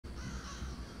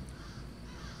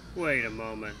Wait a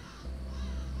moment.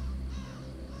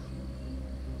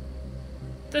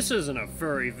 This isn't a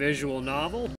furry visual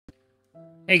novel.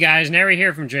 Hey guys, Nary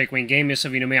here from Drake Wing Gaming. Some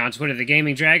of you know me on Twitter, The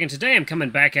Gaming Dragon. Today I'm coming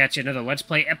back at you another Let's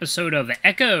Play episode of The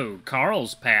Echo,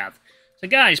 Carl's Path. So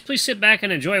guys, please sit back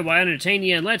and enjoy while I entertain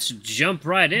you, and let's jump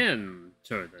right in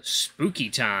to the spooky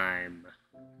time.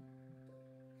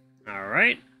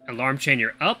 Alright, alarm chain,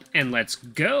 you're up, and let's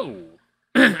go.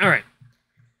 Alright.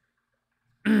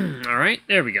 Alright,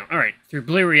 there we go. Alright, through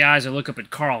bleary eyes I look up at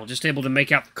Carl, just able to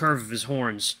make out the curve of his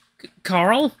horns.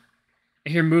 Carl? I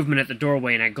hear movement at the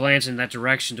doorway, and I glance in that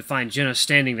direction to find Jenna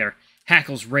standing there,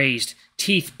 hackles raised,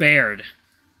 teeth bared.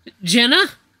 Jenna?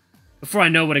 Before I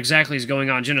know what exactly is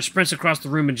going on, Jenna sprints across the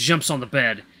room and jumps on the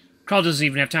bed. Carl doesn't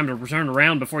even have time to turn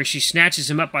around before she snatches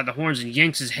him up by the horns and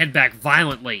yanks his head back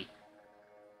violently.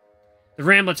 The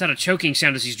ram lets out a choking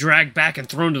sound as he's dragged back and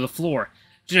thrown to the floor.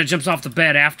 Jenna jumps off the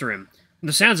bed after him. From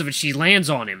the sounds of it, she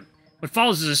lands on him. What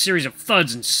follows is a series of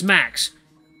thuds and smacks.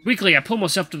 Weakly, I pull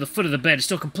myself to the foot of the bed,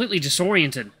 still completely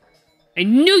disoriented. I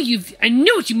knew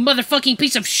it, you motherfucking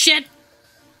piece of shit!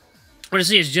 What I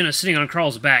see is Jenna sitting on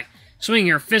Carl's back, swinging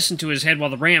her fist into his head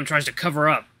while the ram tries to cover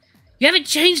up. You haven't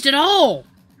changed at all!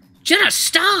 Jenna,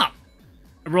 stop!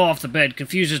 I roll off the bed,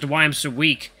 confused as to why I'm so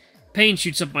weak. Pain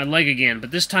shoots up my leg again, but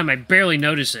this time I barely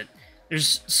notice it.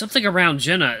 There's something around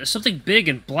Jenna, something big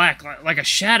and black, like a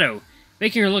shadow,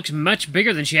 making her look much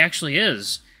bigger than she actually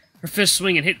is. Her fists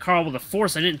swing and hit Carl with a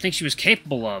force I didn't think she was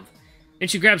capable of. Then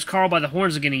she grabs Carl by the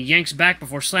horns again and yanks back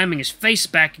before slamming his face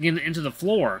back again into the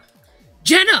floor.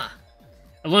 Jenna!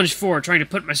 I lunge forward, trying to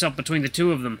put myself between the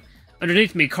two of them.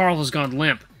 Underneath me, Carl has gone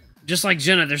limp. Just like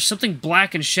Jenna, there's something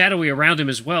black and shadowy around him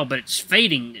as well, but it's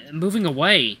fading, moving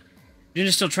away.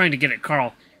 Jenna's still trying to get at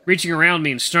Carl, reaching around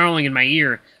me and snarling in my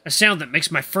ear, a sound that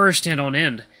makes my fur stand on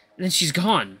end. And then she's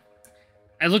gone.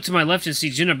 I look to my left and see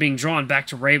Jenna being drawn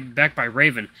back by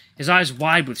Raven, his eyes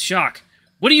wide with shock.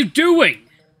 What are you doing?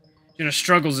 Jenna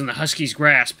struggles in the husky's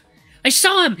grasp. I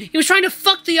saw him! He was trying to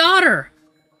fuck the otter!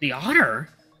 The otter?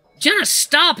 Jenna,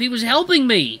 stop! He was helping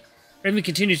me! Raven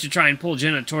continues to try and pull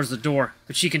Jenna towards the door,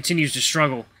 but she continues to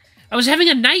struggle. I was having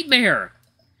a nightmare!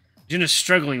 Jenna's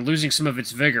struggling, losing some of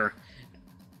its vigor,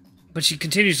 but she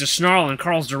continues to snarl in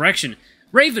Carl's direction.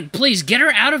 Raven, please, get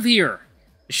her out of here!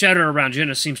 The shadow around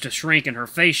Jenna seems to shrink, and her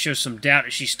face shows some doubt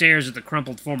as she stares at the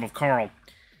crumpled form of Carl.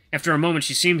 After a moment,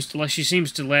 she seems to let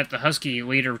the husky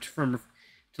lead her from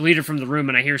the room,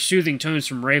 and I hear soothing tones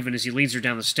from Raven as he leads her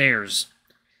down the stairs.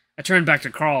 I turn back to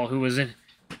Carl, who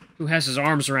has his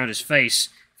arms around his head,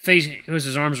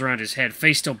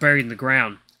 face still buried in the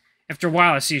ground. After a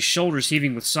while, I see his shoulders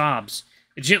heaving with sobs.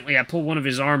 Gently, I pull one of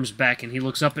his arms back, and he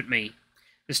looks up at me.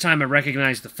 This time, I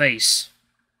recognize the face.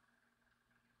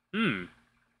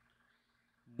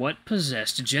 What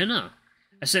possessed Jenna?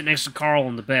 I sit next to Carl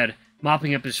on the bed,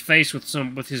 mopping up his face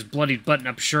with his bloodied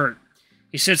button-up shirt.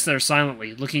 He sits there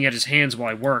silently, looking at his hands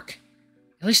while I work.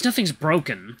 At least nothing's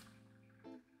broken.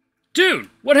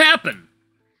 Dude, what happened?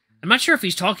 I'm not sure if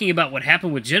he's talking about what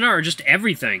happened with Jenna or just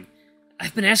everything.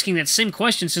 I've been asking that same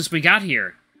question since we got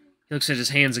here. He looks at his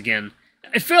hands again.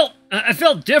 I felt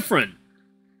different.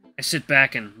 I sit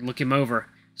back and look him over,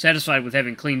 satisfied with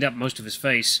having cleaned up most of his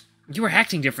face. You were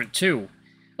acting different, too.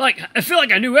 I feel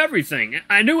like I knew everything.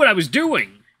 I knew what I was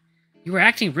doing. You were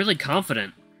acting really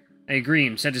confident. I agree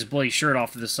and set his bloody shirt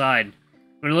off to the side.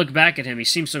 When I look back at him, he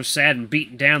seems so sad and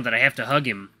beaten down that I have to hug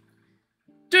him.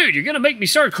 Dude, you're gonna make me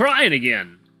start crying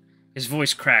again. His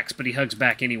voice cracks, but he hugs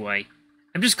back anyway.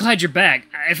 I'm just glad you're back.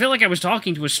 I feel like I was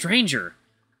talking to a stranger.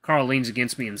 Carl leans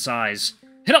against me and sighs.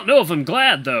 I don't know if I'm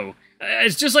glad, though.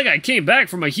 It's just like I came back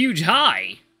from a huge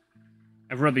high.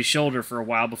 I rub his shoulder for a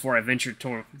while before I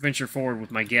venture forward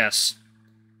with my guess.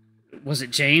 Was it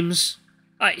James?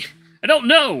 I don't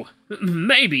know.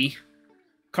 Maybe.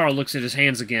 Carl looks at his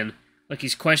hands again, like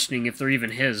he's questioning if they're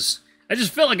even his. I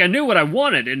just felt like I knew what I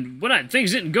wanted, and when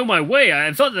things didn't go my way,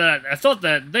 if things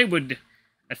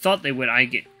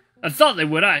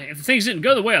didn't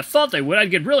go the way I thought they would,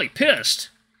 I'd get really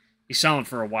pissed. He's silent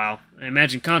for a while. I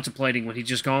imagine contemplating what he'd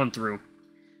just gone through.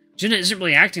 Jenna isn't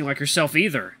really acting like herself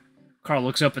either. Carl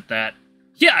looks up at that.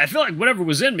 Yeah, I feel like whatever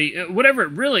was in me, whatever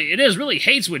it is, really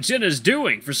hates what Jenna's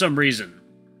doing for some reason.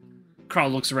 Carl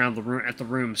looks around at the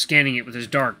room, scanning it with his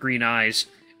dark green eyes.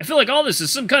 I feel like all this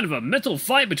is some kind of a mental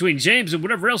fight between James and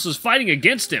whatever else is fighting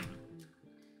against him.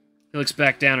 He looks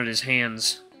back down at his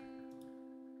hands.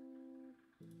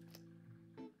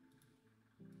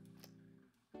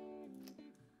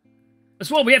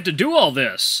 That's why we have to do all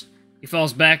this. He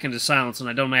falls back into silence, and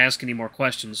I don't ask any more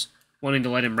questions, wanting to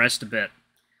let him rest a bit.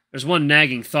 There's one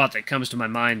nagging thought that comes to my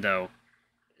mind, though.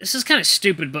 This is kind of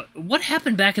stupid, but what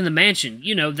happened back in the mansion?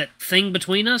 You know, that thing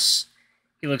between us?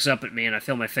 He looks up at me, and I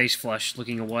feel my face flush,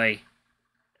 looking away.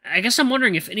 I guess I'm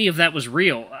wondering if any of that was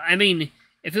real. I mean,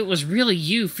 if it was really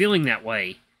you feeling that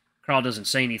way. Carl doesn't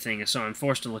say anything, so I'm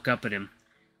forced to look up at him.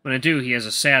 When I do, he has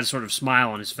a sad sort of smile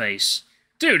on his face.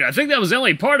 Dude, I think that was the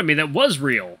only part of me that was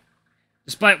real.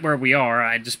 Despite where we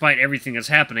are, despite everything that's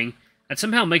happening, that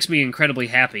somehow makes me incredibly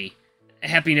happy.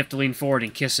 Happy enough to lean forward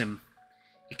and kiss him.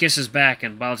 He kisses back,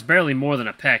 and while it's barely more than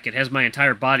a peck, it has my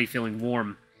entire body feeling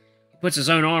warm. He puts his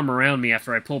own arm around me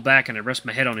after I pull back and I rest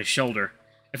my head on his shoulder.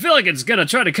 I feel like it's gonna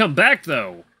try to come back,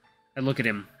 though. I look at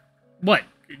him. What,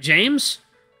 James?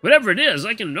 Whatever it is,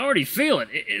 I can already feel it.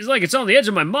 It's like it's on the edge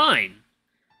of my mind.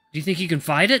 Do you think you can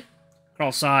fight it?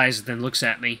 Carl sighs, then looks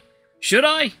at me. Should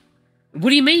I?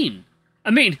 What do you mean?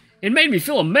 I mean, it made me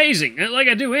feel amazing, like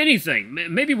I'd do anything.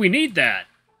 Maybe we need that.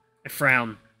 I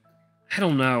frown. I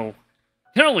don't know.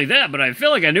 Not only that, but I feel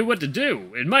like I knew what to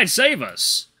do. It might save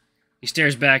us. He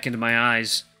stares back into my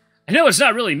eyes. I know it's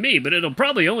not really me, but it'll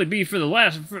probably only be for the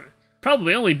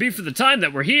time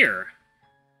that we're here.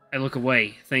 I look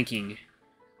away, thinking.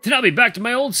 Then I'll be back to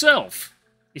my old self.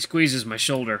 He squeezes my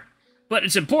shoulder. But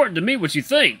it's important to me what you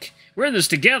think. We're in this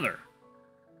together.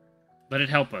 Let it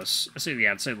help us. I'd say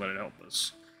let it help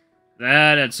us.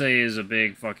 That, I'd say, is a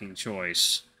big fucking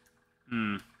choice.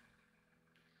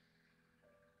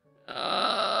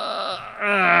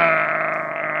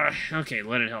 Okay,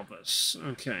 let it help us.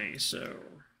 Okay, so...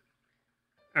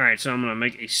 Alright, so I'm gonna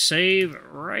make a save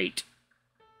right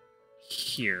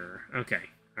here. Okay,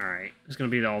 alright. It's gonna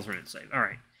be the alternate save.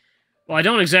 Alright. Well, I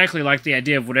don't exactly like the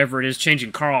idea of whatever it is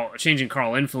changing Carl,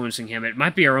 influencing him. It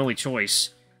might be our only choice.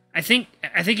 I think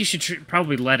you should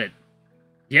probably let it.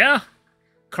 Yeah?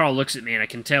 Carl looks at me, and I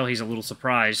can tell he's a little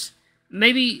surprised.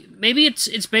 Maybe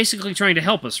it's basically trying to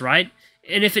help us, right?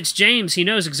 And if it's James, he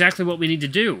knows exactly what we need to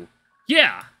do.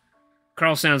 Yeah!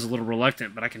 Carl sounds a little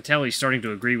reluctant, but I can tell he's starting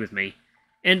to agree with me.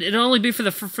 And it'll only be for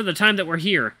the time that we're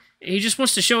here. He just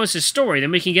wants to show us his story,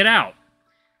 then we can get out.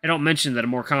 I don't mention that a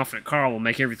more confident Carl will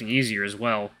make everything easier as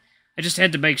well. I just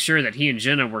had to make sure that he and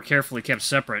Jenna were carefully kept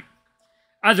separate.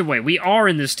 Either way, we are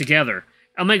in this together.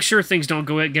 I'll make sure things don't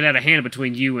get out of hand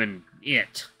between you and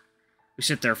it. We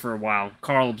sit there for a while,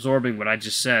 Carl absorbing what I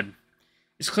just said.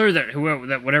 It's clear that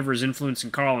whatever is influencing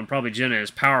Carl and probably Jenna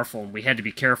is powerful, and we had to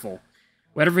be careful.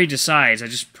 Whatever he decides, I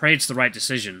just pray it's the right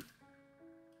decision.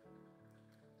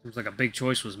 Seems like a big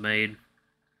choice was made.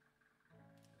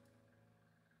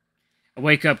 I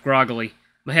wake up groggily,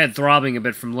 my head throbbing a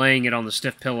bit from laying it on the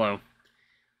stiff pillow.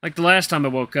 Like the last time I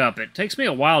woke up, it takes me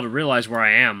a while to realize where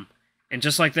I am. And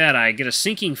just like that, I get a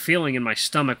sinking feeling in my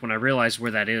stomach when I realize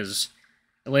where that is.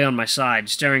 I lay on my side,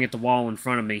 staring at the wall in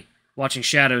front of me, watching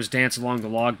shadows dance along the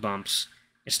log bumps.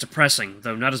 It's depressing,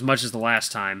 though not as much as the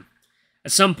last time.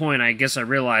 At some point, I guess I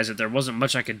realized that there wasn't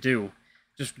much I could do.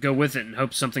 Just go with it and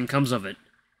hope something comes of it.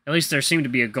 At least there seemed to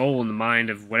be a goal in the mind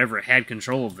of whatever had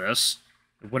control of this.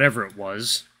 Whatever it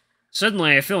was.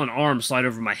 Suddenly, I feel an arm slide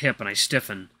over my hip and I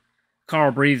stiffen.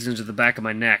 Carl breathes into the back of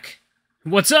my neck.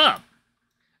 What's up?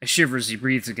 I shiver as he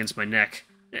breathes against my neck.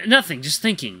 Nothing, just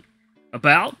thinking.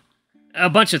 About? A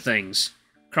bunch of things.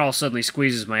 Carl suddenly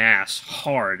squeezes my ass,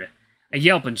 hard. I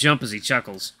yelp and jump as he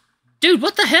chuckles. Dude,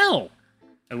 what the hell?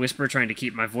 I whisper, trying to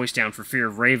keep my voice down for fear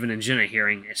of Raven and Jenna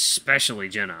hearing, especially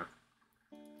Jenna.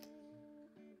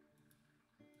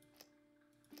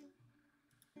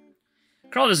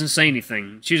 Carl doesn't say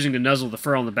anything, choosing to nuzzle the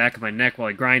fur on the back of my neck while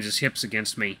he grinds his hips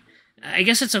against me. I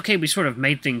guess it's okay we sort of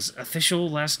made things official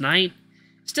last night.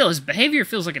 Still, his behavior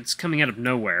feels like it's coming out of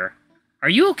nowhere. Are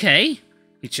you okay?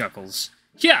 He chuckles.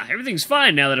 Yeah, everything's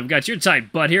fine now that I've got your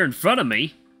tight butt here in front of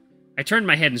me. I turn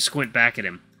my head and squint back at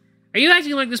him. Are you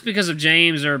acting like this because of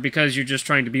James, or because you're just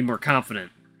trying to be more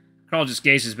confident? Carl just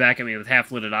gazes back at me with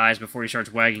half-lidded eyes before he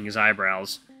starts wagging his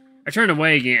eyebrows. I turn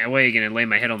away again and lay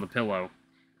my head on the pillow.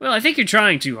 Well, I think you're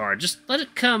trying too hard. Just let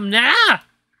it come now.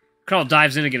 Carl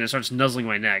dives in again and starts nuzzling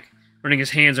my neck, running his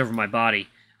hands over my body.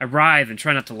 I writhe and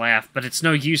try not to laugh, but it's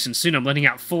no use, and soon I'm letting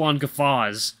out full-on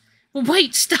guffaws. Well,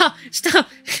 wait, stop!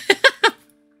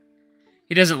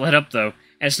 He doesn't let up, though,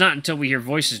 and it's not until we hear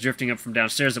voices drifting up from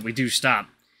downstairs that we do stop.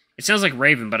 It sounds like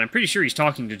Raven, but I'm pretty sure he's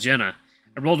talking to Jenna.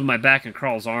 I rolled to my back in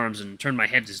Carl's arms and turned my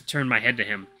head to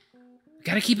him. We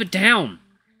gotta keep it down.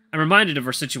 I'm reminded of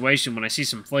our situation when I see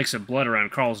some flakes of blood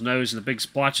around Carl's nose and the big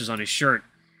splotches on his shirt.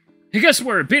 I guess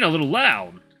we're being a little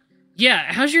loud.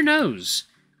 Yeah, how's your nose?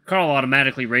 Carl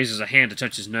automatically raises a hand to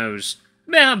touch his nose.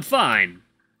 Man, I'm fine.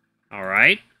 All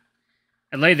right.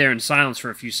 I lay there in silence for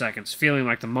a few seconds, feeling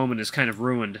like the moment is kind of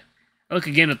ruined. I look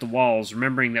again at the walls,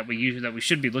 remembering that we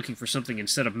should be looking for something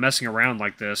instead of messing around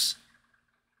like this.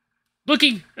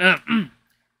 Looking,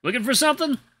 looking for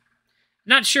something?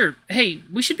 Not sure. Hey,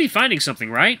 we should be finding something,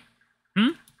 right?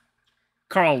 Hmm?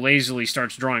 Carl lazily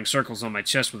starts drawing circles on my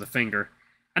chest with a finger.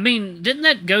 I mean, didn't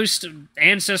that ghost,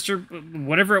 ancestor,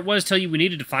 whatever it was, tell you we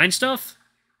needed to find stuff?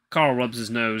 Carl rubs his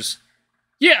nose.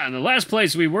 Yeah, in the last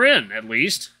place we were in, at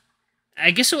least.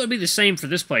 I guess it would be the same for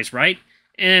this place, right?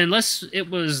 Unless it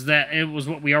was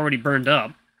what we already burned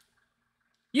up.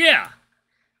 Yeah.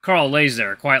 Carl lays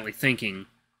there, quietly thinking.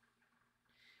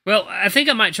 Well, I think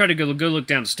I might try to go look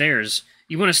downstairs.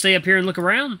 You want to stay up here and look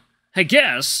around? I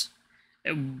guess.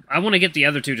 I want to get the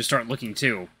other two to start looking,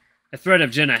 too. The threat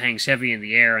of Jenna hangs heavy in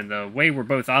the air, and the way we're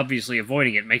both obviously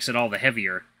avoiding it makes it all the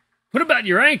heavier. What about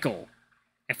your ankle?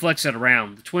 I flex it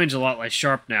around. The twinge a lot less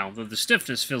sharp now, though the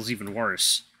stiffness feels even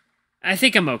worse. I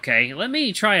think I'm okay. Let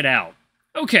me try it out.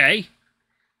 Okay.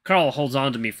 Carl holds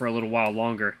on to me for a little while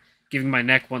longer, giving my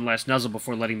neck one last nuzzle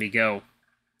before letting me go.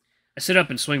 I sit up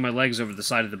and swing my legs over the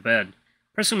side of the bed.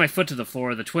 Pressing my foot to the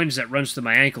floor, the twinge that runs through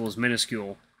my ankle is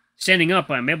minuscule. Standing up,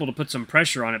 I am able to put some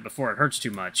pressure on it before it hurts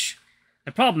too much.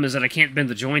 The problem is that I can't bend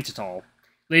the joint at all,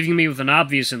 leaving me with an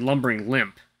obvious and lumbering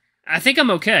limp. I think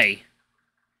I'm okay.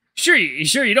 Sure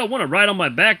you don't want to ride on my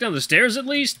back down the stairs at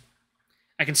least?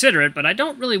 I consider it, but I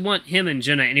don't really want him and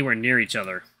Jenna anywhere near each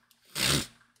other.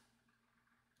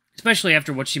 Especially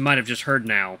after what she might have just heard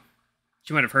now.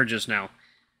 She might have heard just now.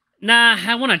 Nah,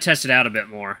 I want to test it out a bit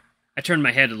more. I turn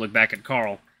my head to look back at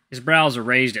Carl. His brows are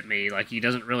raised at me, like he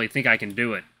doesn't really think I can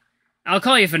do it. I'll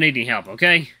call you if I need any help,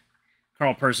 okay?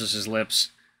 Carl purses his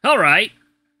lips. All right.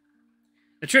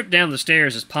 The trip down the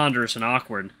stairs is ponderous and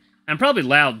awkward. I'm probably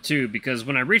loud, too, because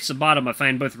when I reach the bottom, I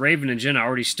find both Raven and Jenna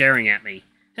already staring at me.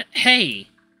 Hey!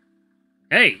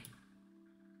 Hey!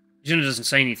 Jenna doesn't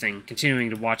say anything, continuing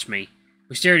to watch me.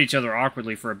 We stare at each other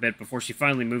awkwardly for a bit before she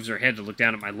finally moves her head to look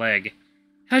down at my leg.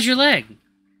 How's your leg?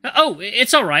 Oh,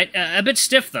 it's all right. A bit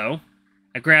stiff, though.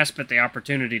 I grasp at the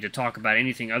opportunity to talk about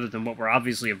anything other than what we're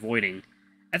obviously avoiding.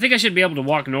 I think I should be able to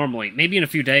walk normally, maybe in a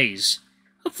few days.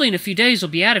 Hopefully in a few days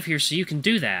we'll be out of here so you can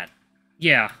do that.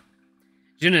 Yeah.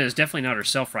 Jenna is definitely not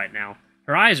herself right now.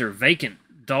 Her eyes are vacant,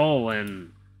 dull,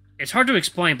 and... It's hard to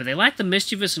explain, but they lack the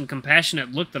mischievous and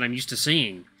compassionate look that I'm used to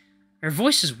seeing. Her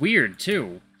voice is weird,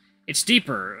 too. It's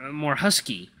deeper, more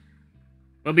husky.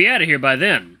 We'll be out of here by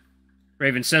then.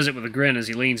 Raven says it with a grin as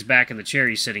he leans back in the chair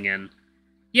he's sitting in.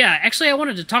 Yeah, actually I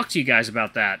wanted to talk to you guys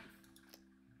about that.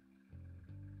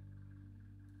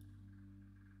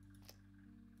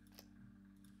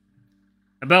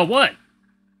 About what?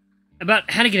 About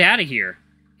how to get out of here.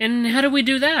 And how do we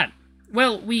do that?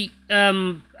 Well,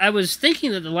 I was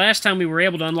thinking that the last time we were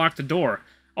able to unlock the door,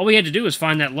 all we had to do was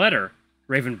find that letter.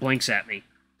 Raven blinks at me.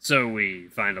 So we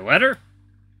find a letter?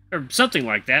 Or something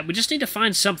like that. We just need to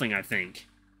find something, I think.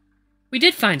 We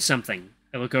did find something.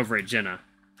 I look over at Jenna.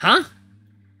 Huh?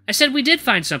 I said we did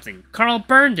find something. Carl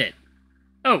burned it.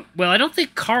 Oh, well, I don't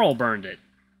think Carl burned it.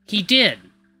 He did.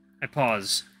 I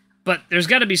pause. But there's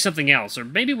got to be something else, or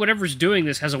maybe whatever's doing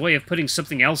this has a way of putting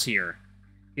something else here.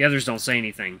 The others don't say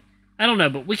anything. I don't know,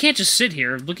 but we can't just sit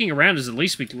here. Looking around is the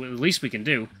least we can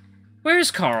do. Where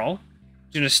is Carl?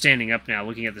 Jenna's standing up now,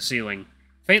 looking at the ceiling.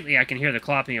 Faintly, I can hear the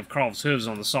clopping of Carl's hooves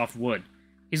on the soft wood.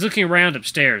 He's looking around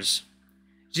upstairs.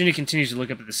 Jenna continues to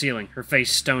look up at the ceiling, her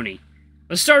face stony.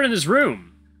 Let's start in this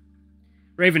room.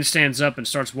 Raven stands up and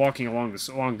starts walking along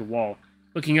the wall,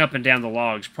 looking up and down the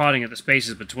logs, prodding at the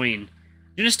spaces between.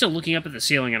 Jenna's still looking up at the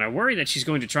ceiling, and I worry that she's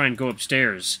going to try and go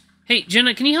upstairs. Hey,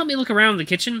 Jenna, can you help me look around the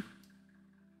kitchen?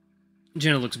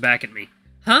 Jenna looks back at me.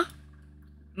 Huh?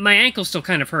 My ankle still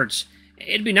kind of hurts.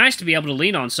 It'd be nice to be able to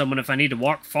lean on someone if I need to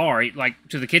walk far, like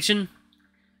to the kitchen.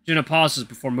 Jenna pauses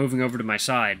before moving over to my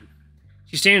side.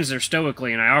 She stands there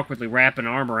stoically, and I awkwardly wrap an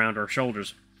arm around her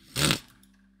shoulders.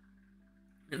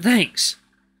 Thanks.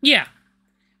 Yeah.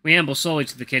 We amble slowly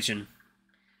to the kitchen.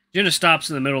 Jenna stops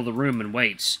in the middle of the room and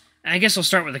waits. I guess I'll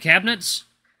start with the cabinets?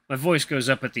 My voice goes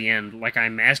up at the end, like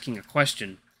I'm asking a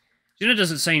question. Jenna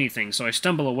doesn't say anything, so I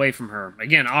stumble away from her,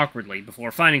 again awkwardly,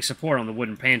 before finding support on the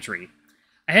wooden pantry.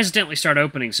 I hesitantly start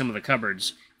opening some of the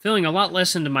cupboards, feeling a lot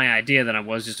less into my idea than I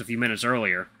was just a few minutes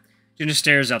earlier. Jenna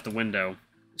stares out the window.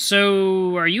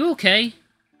 So, are you okay?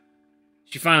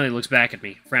 She finally looks back at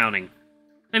me, frowning.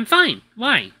 I'm fine.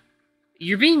 Why?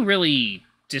 You're being really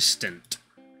distant.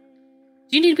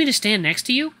 Do you need me to stand next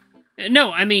to you?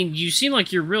 No, I mean, you seem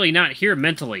like you're really not here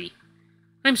mentally.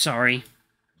 I'm sorry.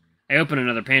 I open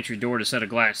another pantry door to set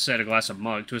a set of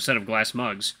glass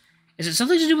mugs. Is it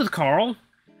something to do with Carl?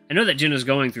 I know that Jenna's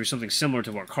going through something similar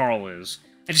to what Carl is.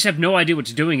 I just have no idea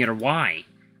what's doing it or why.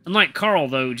 Unlike Carl,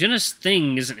 though, Jenna's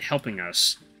thing isn't helping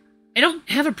us. I don't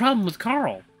have a problem with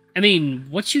Carl. I mean,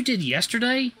 what you did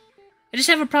yesterday? I just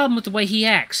have a problem with the way he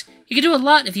acts. He can do a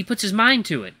lot if he puts his mind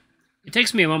to it. It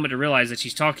takes me a moment to realize that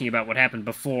she's talking about what happened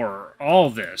before all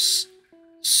this.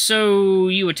 So,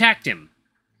 you attacked him?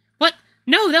 What?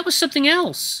 No, that was something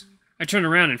else. I turn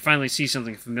around and finally see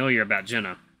something familiar about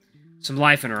Jenna. Some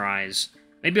life in her eyes.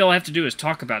 Maybe all I have to do is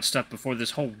talk about stuff before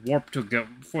this whole warp to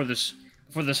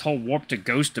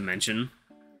ghost dimension.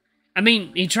 I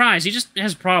mean, he tries. He just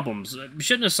has problems.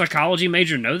 Shouldn't a psychology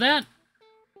major know that?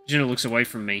 Jenna looks away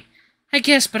from me. I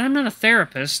guess, but I'm not a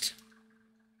therapist.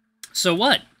 So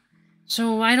what?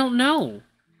 So I don't know.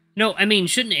 No, I mean,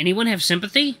 shouldn't anyone have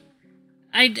sympathy?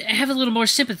 I'd have a little more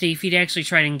sympathy if he'd actually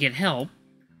try and get help.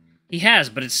 He has,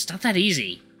 but it's not that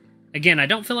easy. Again, I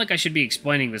don't feel like I should be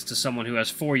explaining this to someone who has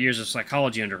 4 years of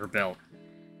psychology under her belt.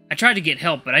 I tried to get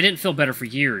help, but I didn't feel better for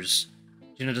years.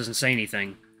 Jenna doesn't say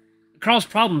anything. Carl's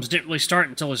problems didn't really start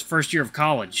until his first year of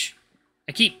college.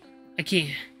 I keep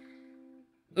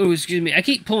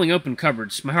pulling open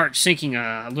cupboards, my heart sinking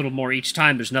a little more each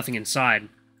time there's nothing inside.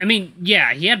 I mean,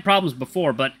 yeah, he had problems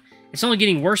before, but it's only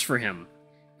getting worse for him.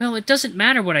 Well, it doesn't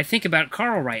matter what I think about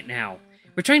Carl right now.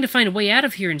 We're trying to find a way out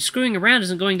of here, and screwing around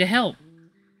isn't going to help.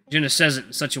 Jenna says it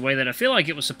in such a way that I feel like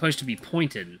it was supposed to be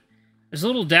pointed. There's a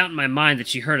little doubt in my mind that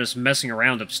she heard us messing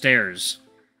around upstairs.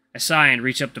 I sigh and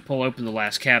reach up to pull open the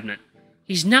last cabinet.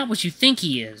 He's not what you think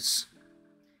he is.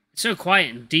 It's so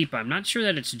quiet and deep, I'm not sure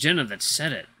that it's Jenna that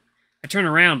said it. I turn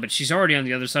around, but she's already on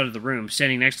the other side of the room,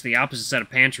 standing next to the opposite set of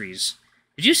pantries.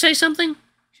 Did you say something?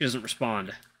 She doesn't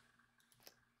respond.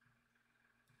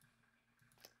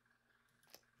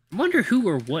 I wonder who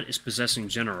or what is possessing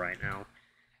Jenna right now.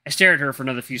 I stare at her for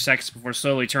another few seconds before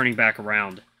slowly turning back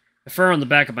around. The fur on the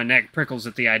back of my neck prickles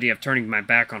at the idea of turning my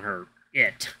back on her.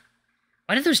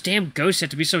 Why did those damn ghosts have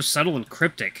to be so subtle and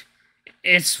cryptic?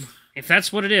 If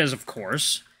that's what it is, of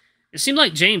course. It seemed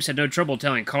like James had no trouble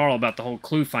telling Carl about the whole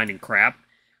clue-finding crap.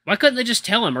 Why couldn't they just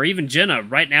tell him, or even Jenna,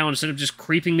 right now instead of just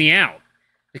creeping me out?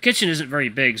 The kitchen isn't very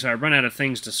big, so I run out of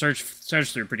things to search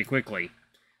through pretty quickly.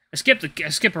 I skip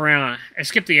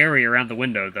the area around the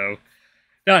window, though,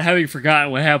 not having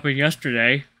forgotten what happened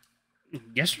yesterday.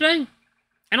 Yesterday?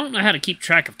 I don't know how to keep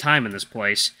track of time in this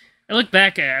place. I look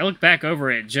back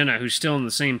over at Jenna, who's still in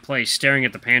the same place, staring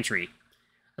at the pantry.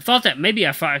 The thought that maybe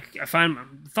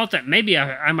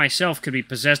I myself could be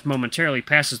possessed momentarily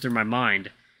passes through my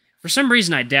mind. For some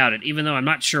reason, I doubt it, even though I'm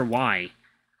not sure why.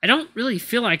 I don't really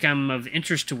feel like I'm of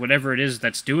interest to whatever it is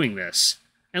that's doing this.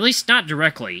 At least not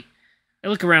directly. I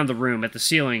look around the room, at the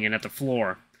ceiling, and at the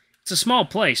floor. It's a small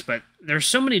place, but there's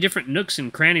so many different nooks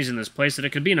and crannies in this place that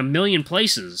it could be in a million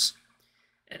places.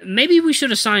 Maybe we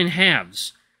should assign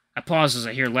halves. I pause as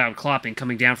I hear loud clopping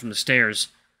coming down from the stairs.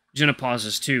 Jenna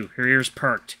pauses too, her ears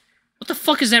perked. What the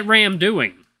fuck is that ram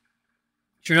doing?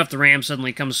 Sure enough, the ram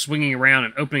suddenly comes swinging around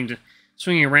and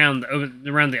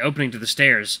around the opening to the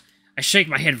stairs. I shake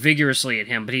my head vigorously at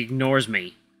him, but he ignores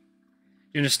me.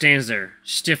 Jenna stands there,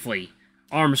 stiffly,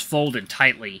 arms folded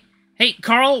tightly. Hey,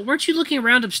 Carl, weren't you looking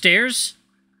around upstairs?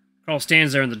 Carl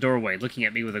stands there in the doorway, looking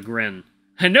at me with a grin.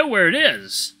 I know where it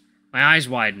is. My eyes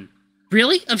widen.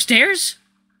 Really? Upstairs?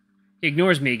 He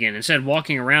ignores me again, instead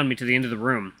walking around me to the end of the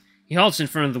room. He halts in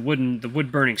front of the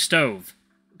wood-burning stove.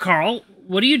 Carl,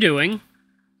 what are you doing?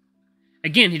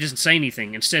 Again, he doesn't say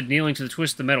anything, instead kneeling to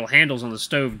twist the metal handles on the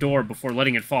stove door before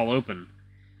letting it fall open.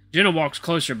 Jenna walks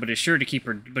closer, but is sure to keep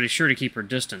her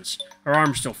distance. Her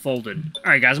arms still folded.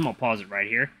 Alright guys, I'm gonna pause it right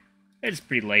here. It's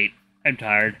pretty late. I'm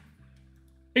tired.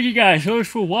 Thank you guys so much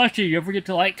for watching. Don't forget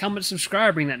to like, comment,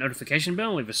 subscribe, ring that notification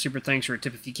bell, leave a super thanks or a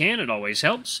tip if you can. It always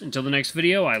helps. Until the next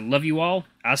video, I love you all.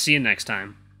 I'll see you next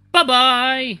time.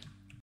 Bye-bye!